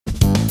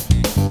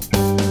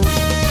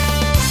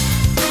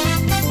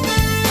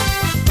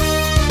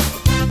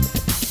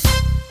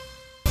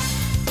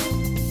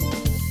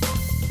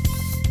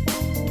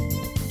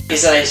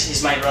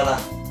He's my brother.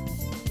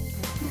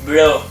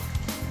 Bro.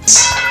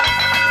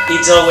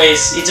 It's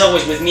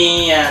always with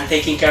me and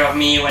taking care of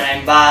me when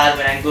I'm bad,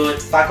 when I'm good.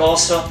 Paco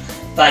also,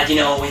 but you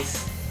know,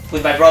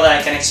 with my brother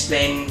I can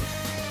explain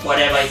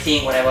whatever I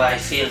think, whatever I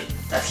feel,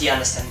 that he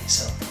understands me.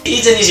 So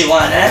it's an easy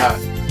one, eh? Yeah.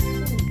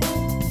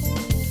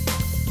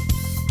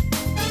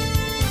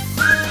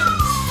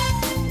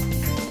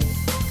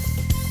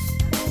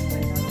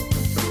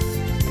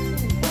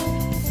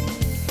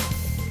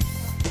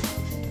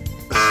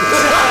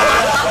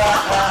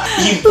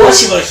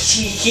 Impossible.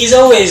 He's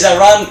always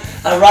around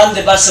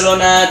the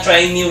Barcelona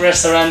trying new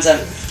restaurants, and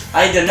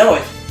I don't know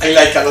it. I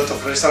like a lot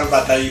of restaurants,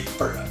 but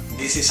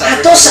this is a I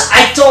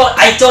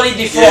told it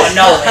before. Yes.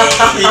 No way.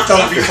 He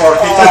told before.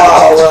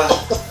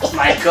 Oh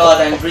my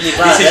God, I'm really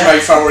glad. This is my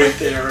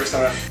favorite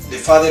restaurant. The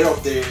father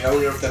of the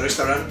owner of the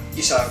restaurant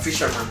is a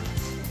fisherman,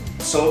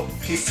 so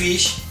he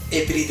fish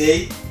every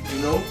day,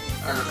 you know,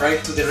 and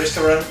arrive to the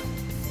restaurant.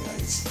 Yeah,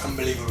 it's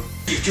unbelievable.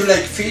 If you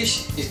like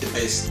fish, it's the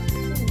best.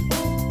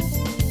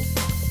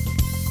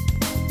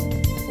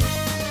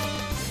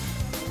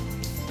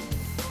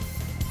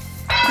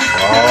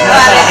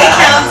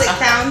 It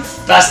counts.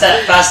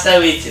 Pasta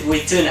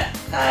with tuna.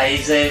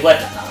 It's what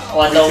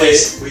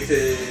always with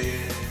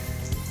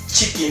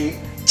chicken.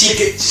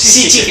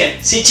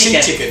 Sea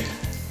chicken.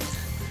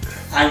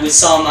 And with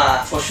some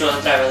for sure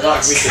Dribble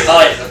Dots.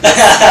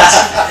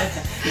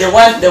 The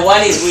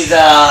one is with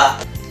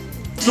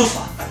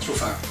trufa.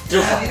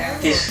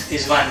 Trufa.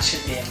 This one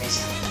should be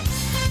amazing.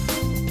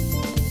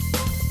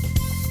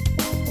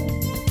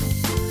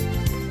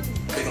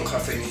 I don't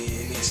have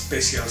any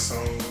special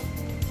song.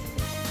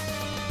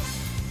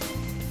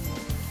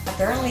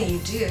 Apparently you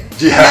do.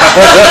 Yeah.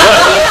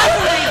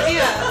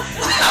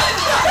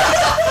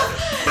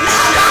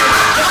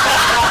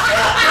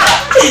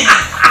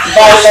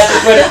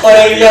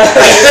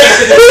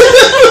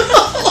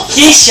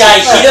 He's shy.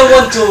 He don't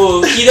want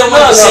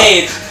to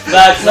say it.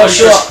 But for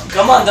sure,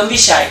 come on, don't be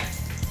shy.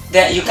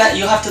 You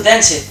have to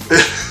dance it.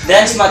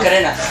 Dance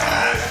Macarena.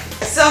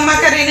 So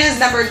Macarena is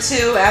number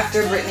 2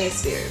 after Britney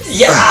Spears.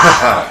 Yeah.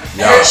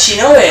 Yeah. She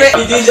know it.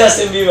 We did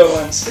Justin Bieber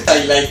once.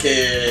 I like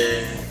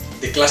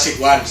the classic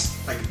ones,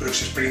 like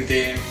Bruce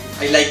Springsteen.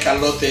 I like a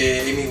lot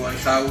Amy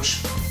Winehouse.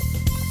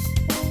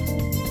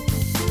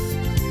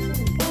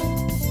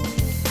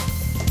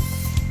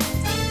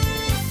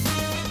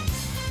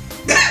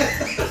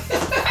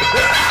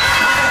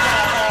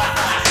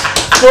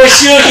 For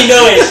sure he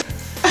know it.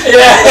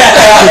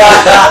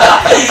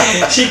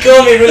 She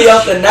called me really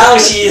often. Now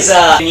she is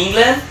in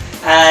England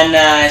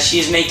and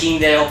she's making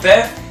the au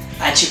pair,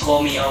 and she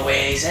called me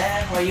always,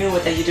 how are you,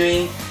 what are you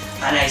doing?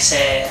 And I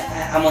say,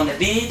 I'm on the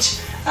beach,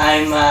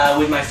 I'm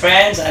with my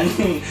friends, and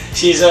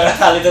she's a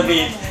little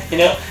bit, you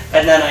know,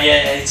 but no,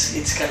 yeah,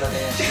 it's kind of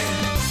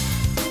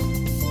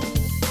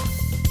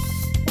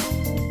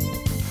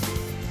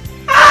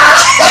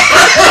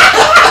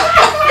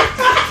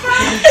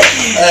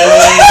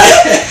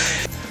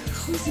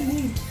Who's the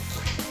name?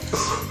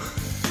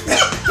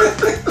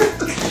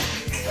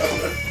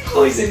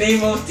 Who is the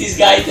name of this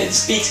guy that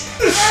speaks?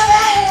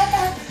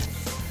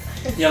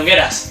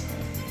 Jongueras.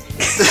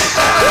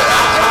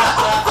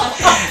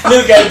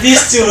 Look at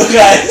these two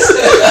guys.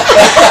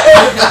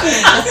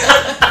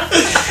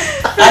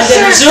 And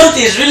the result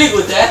is really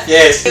good, eh?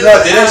 Yes.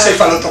 No, they don't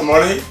save a lot of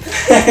money.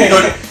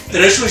 The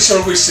result is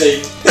always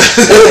same.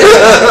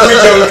 With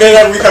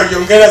Jongueras, without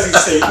Jongueras,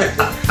 it's same.